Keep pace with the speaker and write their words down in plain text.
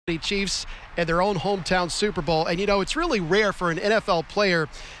Chiefs and their own hometown Super Bowl. And, you know, it's really rare for an NFL player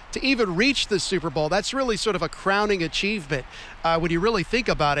to even reach the Super Bowl. That's really sort of a crowning achievement when you really think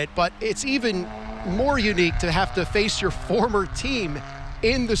about it. But it's even more unique to have to face your former team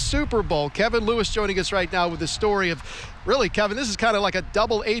in the Super Bowl. Kevin Lewis joining us right now with the story of, really, Kevin, this is kind of like a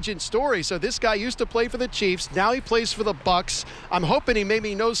double agent story. So this guy used to play for the Chiefs. Now he plays for the Bucs. I'm hoping he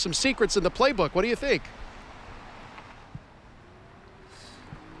maybe knows some secrets in the playbook. What do you think?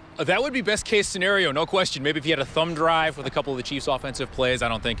 That would be best case scenario, no question. Maybe if he had a thumb drive with a couple of the Chiefs' offensive plays, I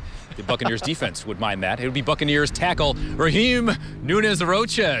don't think the Buccaneers defense would mind that. It would be Buccaneers tackle Raheem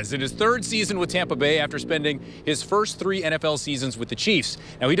Nunez-Roches in his third season with Tampa Bay after spending his first 3 NFL seasons with the Chiefs.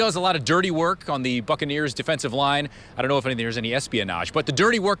 Now, he does a lot of dirty work on the Buccaneers defensive line. I don't know if there's any espionage, but the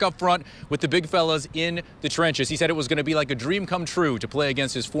dirty work up front with the big fellas in the trenches. He said it was going to be like a dream come true to play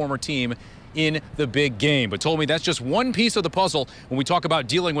against his former team in the big game, but told me that's just one piece of the puzzle when we talk about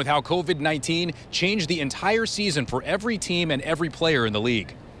dealing with how COVID-19 changed the entire season for every team and every player in the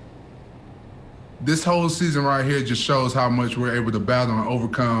league. This whole season right here just shows how much we're able to battle and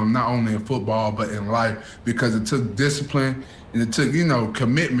overcome, not only in football, but in life, because it took discipline and it took, you know,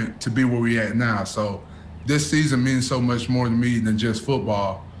 commitment to be where we're at now. So this season means so much more to me than just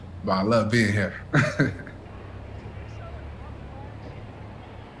football, but I love being here.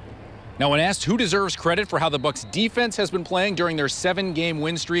 Now, when asked who deserves credit for how the Bucs defense has been playing during their 7-game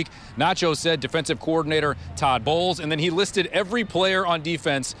win streak, Nacho said defensive coordinator Todd Bowles, and then he listed every player on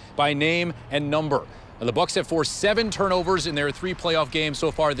defense by name and number. Now, the Bucs have forced 7 turnovers in their 3 playoff games so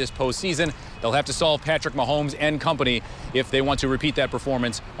far this postseason. They'll have to solve Patrick Mahomes and company if they want to repeat that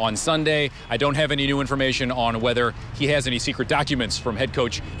performance on Sunday. I don't have any new information on whether he has any secret documents from head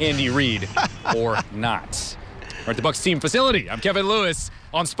coach Andy Reid or not. We're at the Bucs team facility. I'm Kevin Lewis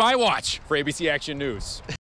on Spy Watch for ABC Action News.